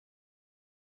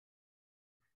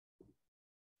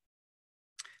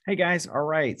Hey guys, all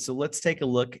right. So let's take a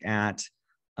look at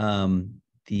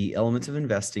the Elements of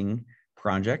Investing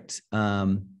project.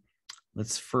 Let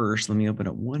me open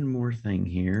up one more thing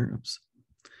here. Oops.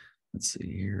 Let's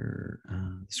see here,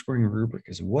 scoring rubric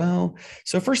as well.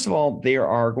 So first of all, there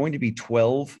are going to be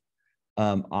 12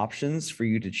 options for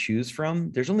you to choose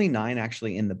from. There's only 9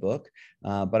 actually in the book,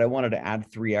 but I wanted to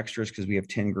add 3 extras because we have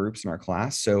 10 groups in our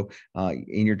class. So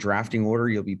in your drafting order,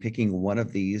 you'll be picking one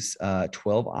of these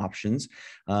 12 options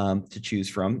to choose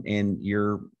from, and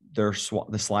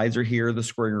the slides are here. The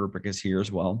scoring rubric is here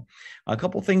as well. A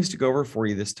couple things to go over for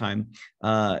you this time.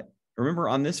 Remember,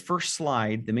 on this first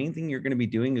slide, the main thing you're going to be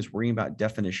doing is worrying about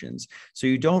definitions. So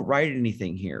you don't write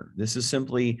anything here. This is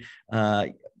simply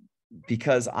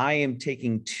because I'm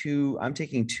taking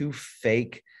two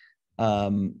fake.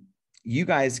 You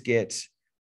guys get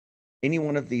any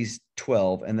one of these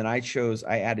 12, and then I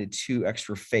added 2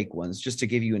 extra fake ones just to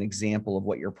give you an example of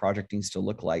what your project needs to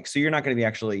look like. So you're not going to be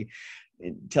actually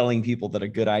telling people that a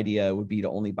good idea would be to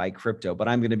only buy crypto, but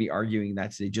I'm going to be arguing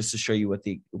that today just to show you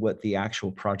what the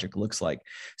actual project looks like.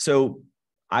 So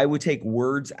I would take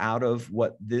words out of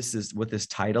what this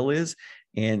title is.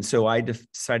 And so I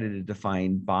decided to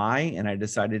define buy, and I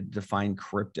decided to define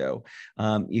crypto.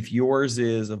 If yours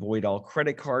is avoid all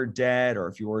credit card debt, or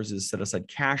if yours is set aside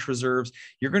cash reserves,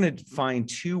 you're going to find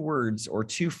 2 words or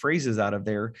 2 phrases out of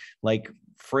there. Like,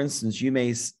 for instance, you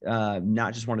may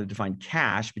not just want to define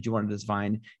cash, but you want to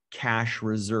define cash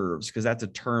reserves, because that's a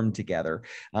term together,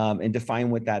 and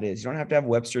define what that is. You don't have to have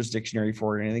Webster's dictionary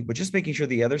for it or anything, but just making sure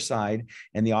the other side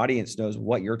and the audience knows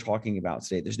what you're talking about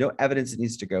today. There's no evidence that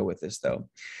needs to go with this, though.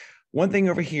 One thing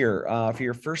over here for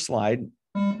your first slide.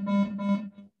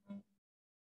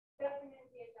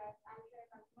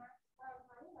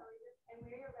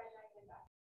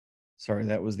 Sorry,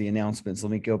 that was the announcements.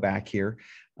 Let me go back here.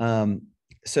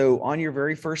 So on your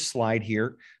very first slide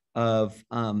here of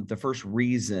the first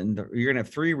reason, you're going to have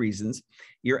 3 reasons.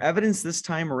 Your evidence this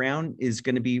time around is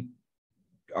going to be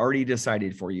already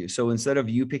decided for you. So instead of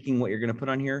you picking what you're going to put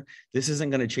on here, this isn't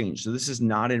going to change. So this is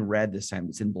not in red this time.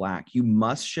 It's in black. You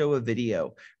must show a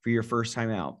video for your first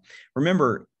time out.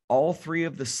 Remember, all 3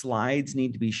 of the slides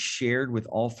need to be shared with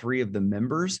all 3 of the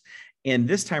members. And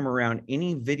this time around,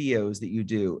 any videos that you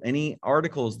do, any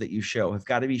articles that you show have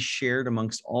got to be shared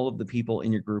amongst all of the people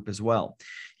in your group as well.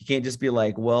 You can't just be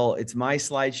like, well, it's my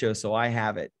slideshow, so I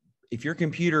have it. If your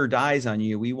computer dies on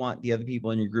you, we want the other people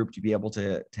in your group to be able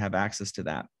to have access to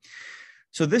that.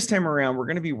 So this time around, we're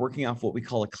going to be working off what we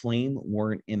call a claim,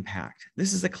 warrant, impact.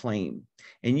 This is a claim,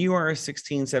 and you are a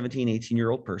 16, 17,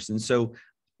 18-year-old person. So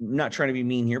I'm not trying to be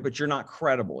mean here, but you're not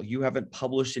credible. You haven't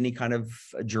published any kind of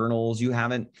journals. You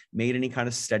haven't made any kind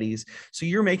of studies. So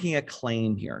you're making a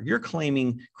claim here. You're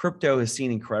claiming crypto has seen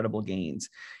incredible gains.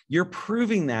 You're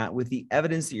proving that with the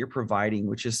evidence that you're providing,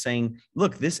 which is saying,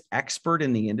 look, this expert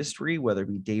in the industry, whether it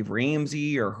be Dave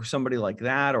Ramsey or somebody like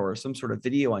that, or some sort of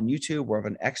video on YouTube where of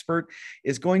an expert,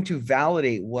 is going to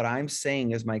validate what I'm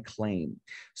saying as my claim.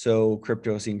 So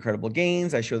crypto has seen incredible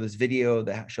gains. I show this video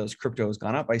that shows crypto has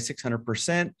gone up by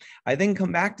 600%. I then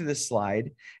come back to this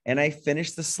slide and I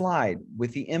finish the slide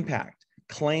with the impact,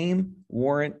 claim,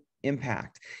 warrant,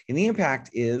 impact. And the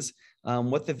impact is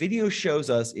what the video shows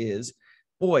us is,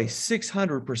 boy,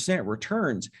 600%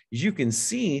 returns. As you can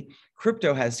see,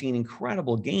 crypto has seen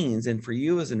incredible gains. And for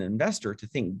you as an investor to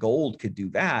think gold could do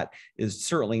that is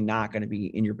certainly not going to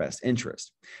be in your best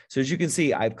interest. So as you can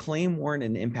see, I've claimed, warrant,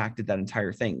 and impacted that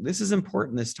entire thing. This is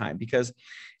important this time because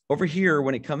over here,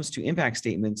 when it comes to impact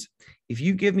statements, if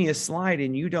you give me a slide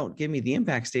and you don't give me the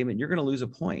impact statement, you're going to lose a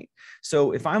point.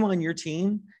 So if I'm on your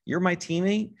team, you're my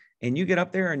teammate, and you get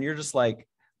up there and you're just like,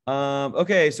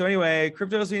 okay, so anyway,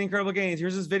 crypto's seen incredible gains.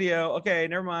 Here's this video. Okay,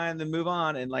 never mind, then move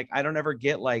on. And like, I don't ever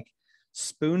get like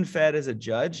spoon fed as a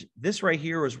judge. This right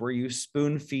here was where you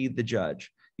spoon feed the judge.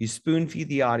 You spoon feed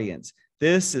the audience.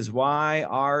 This is why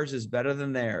ours is better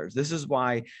than theirs. This is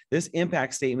why this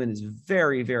impact statement is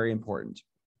very, very important.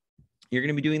 You're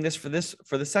going to be doing this for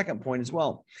the second point as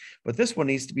well, but this one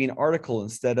needs to be an article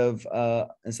instead of a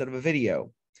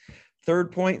video.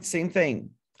 Third point, same thing.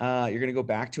 You're going to go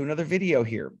back to another video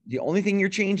here. The only thing you're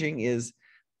changing is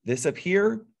this up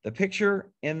here, the picture,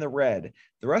 and the red.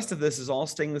 The rest of this is all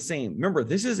staying the same. Remember,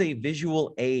 this is a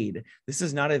visual aid. This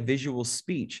is not a visual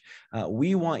speech.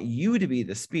 We want you to be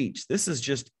the speech. This is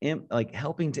just like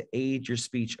helping to aid your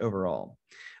speech overall.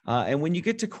 And when you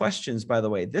get to questions, by the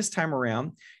way, this time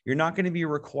around, you're not going to be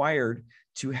required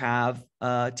to have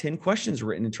 10 questions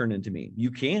written and turned into me. You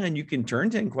can turn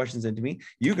 10 questions into me.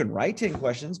 You can write 10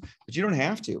 questions, but you don't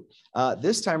have to.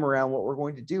 This time around, what we're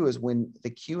going to do is when the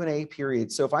Q&A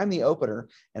period, so if I'm the opener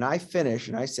and I finish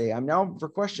and I say, I'm now for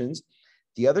questions,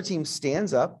 The other team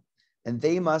stands up and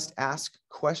they must ask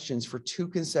questions for 2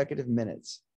 consecutive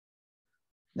minutes.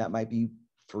 That might be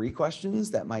 3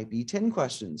 questions, that might be 10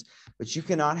 questions, but you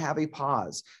cannot have a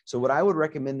pause. So what I would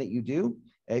recommend that you do,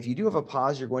 if you do have a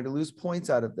pause, you're going to lose points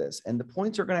out of this. And the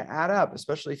points are going to add up,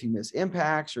 especially if you miss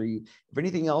impacts or if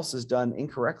anything else is done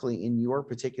incorrectly in your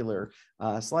particular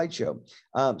slideshow.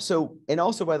 And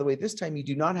also, by the way, this time you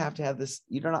do not have to have this,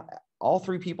 all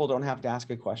 3 people don't have to ask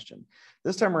a question.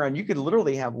 This time around, you could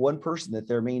literally have one person that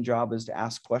their main job is to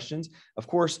ask questions. Of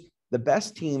course, the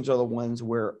best teams are the ones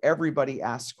where everybody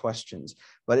asks questions,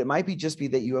 but it might just be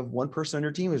that you have one person on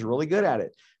your team who's really good at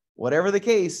it. Whatever the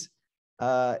case,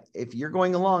 if you're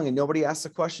going along and nobody asks a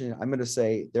question, I'm going to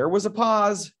say there was a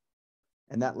pause,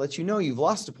 and that lets you know you've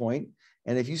lost a point.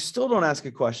 And if you still don't ask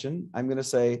a question, I'm going to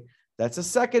say that's a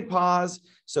second pause.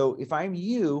 So if I'm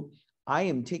you, I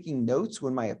am taking notes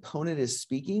when my opponent is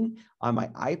speaking on my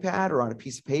iPad or on a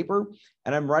piece of paper,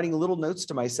 and I'm writing little notes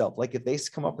to myself. Like if they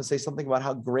come up and say something about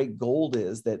how great gold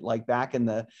is, that like back in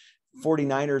the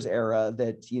 49ers era,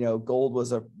 that, gold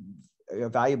was a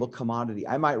valuable commodity,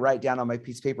 I might write down on my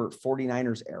piece of paper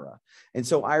 49ers era. And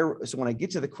so when I get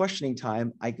to the questioning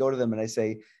time, I go to them and I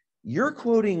say, you're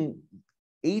quoting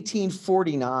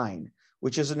 1849,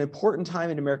 which is an important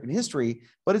time in American history,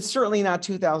 but it's certainly not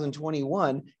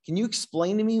 2021. Can you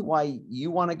explain to me why you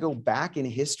want to go back in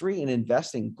history and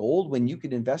invest in gold when you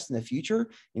could invest in the future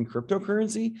in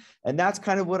cryptocurrency? And that's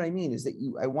kind of what I mean, is that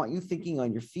I want you thinking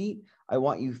on your feet. I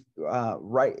want you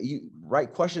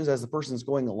write questions as the person's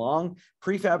going along.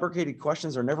 Prefabricated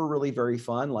questions are never really very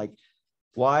fun. Like,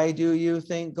 why do you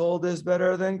think gold is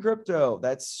better than crypto?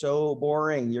 That's so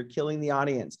boring. You're killing the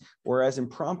audience. Whereas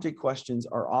impromptu questions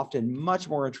are often much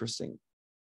more interesting.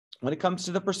 When it comes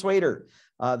to the persuader,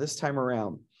 this time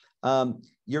around,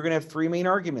 you're going to have 3 main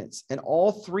arguments, and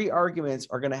all 3 arguments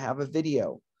are going to have a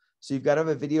video. So you've got to have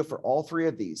a video for all 3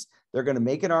 of these. They're going to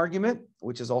make an argument,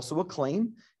 which is also a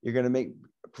claim. You're going to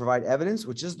provide evidence,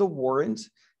 which is the warrant,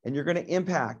 and you're going to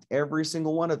impact every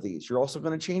single one of these. You're also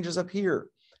going to change this up here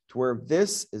to where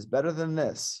this is better than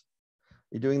this.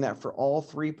 You're doing that for all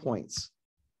 3 points,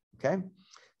 okay?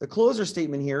 The closer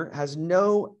statement here has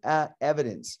no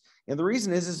evidence. And the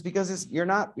reason is because you're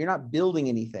not building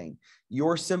anything.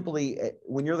 You're simply,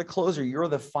 when you're the closer, you're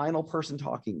the final person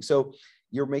talking. So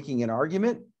you're making an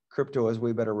argument, crypto has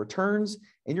way better returns,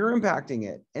 and you're impacting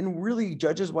it. And really,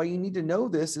 judges, why you need to know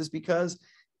this is because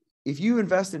if you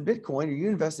invest in Bitcoin or you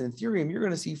invest in Ethereum, you're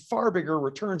going to see far bigger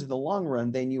returns in the long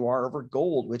run than you are over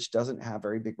gold, which doesn't have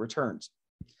very big returns.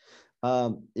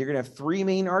 You're going to have 3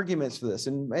 main arguments for this.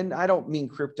 And I don't mean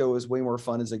crypto is way more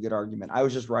fun as a good argument. I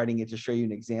was just writing it to show you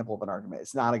an example of an argument.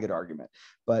 It's not a good argument,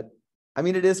 but I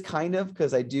mean, it is kind of,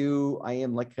 because I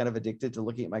am like kind of addicted to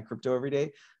looking at my crypto every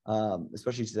day,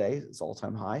 especially today. It's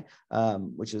all-time high,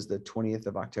 which is the 20th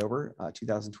of October,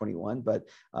 2021. But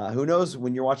who knows,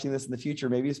 when you're watching this in the future,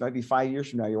 maybe this might be 5 years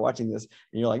from now, you're watching this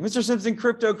and you're like, Mr. Simpson,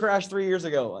 crypto crashed 3 years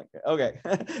ago. Like, okay,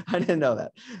 I didn't know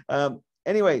that.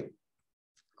 Anyway,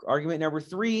 argument number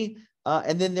 3,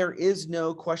 and then there is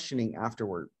no questioning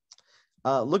afterward.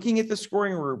 Looking at the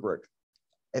scoring rubric.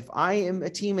 If I am a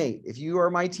teammate, if you are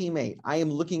my teammate, I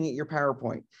am looking at your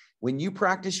PowerPoint. When you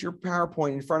practice your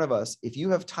PowerPoint in front of us, if you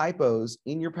have typos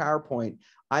in your PowerPoint,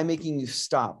 I'm making you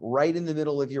stop right in the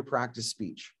middle of your practice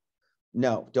speech.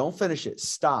 No, don't finish it.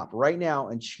 Stop right now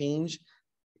and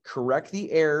correct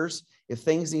the errors. If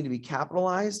things need to be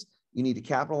capitalized, you need to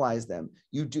capitalize them.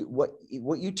 You do what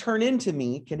you turn into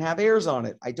me can have errors on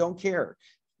it. I don't care.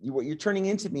 What you're turning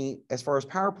into me as far as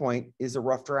PowerPoint is a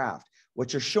rough draft.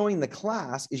 What you're showing the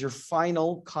class is your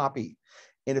final copy.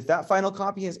 And if that final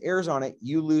copy has errors on it,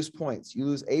 you lose points. You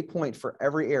lose a point for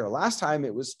every error. Last time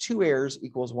it was 2 errors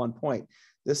equals 1 point.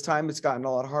 This time it's gotten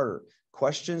a lot harder.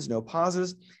 Questions, no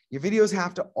pauses. Your videos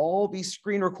have to all be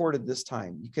screen recorded this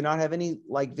time. You cannot have any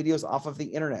like videos off of the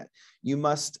internet. You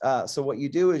must, so what you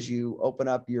do is you open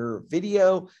up your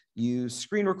video, you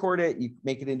screen record it, you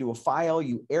make it into a file,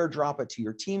 you airdrop it to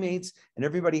your teammates, and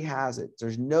everybody has it.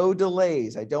 There's no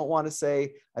delays. I don't want to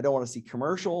see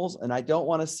commercials, and I don't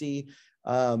want to see,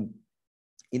 the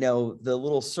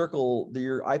little circle,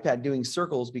 your iPad doing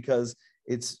circles because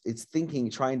it's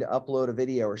trying to upload a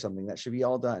video or something. That should be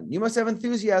all done. You must have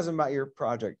enthusiasm about your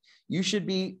project. You should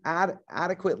be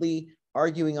adequately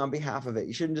arguing on behalf of it.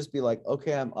 You shouldn't just be like,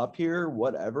 okay, I'm up here,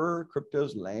 whatever,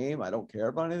 crypto's lame, I don't care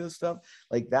about any of this stuff.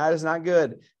 Like, that is not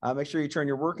good. Make sure you turn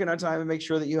your work in on time and make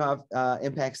sure that you have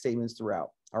impact statements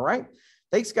throughout. All right.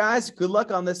 Thanks, guys. Good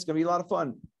luck on this. It's going to be a lot of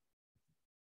fun.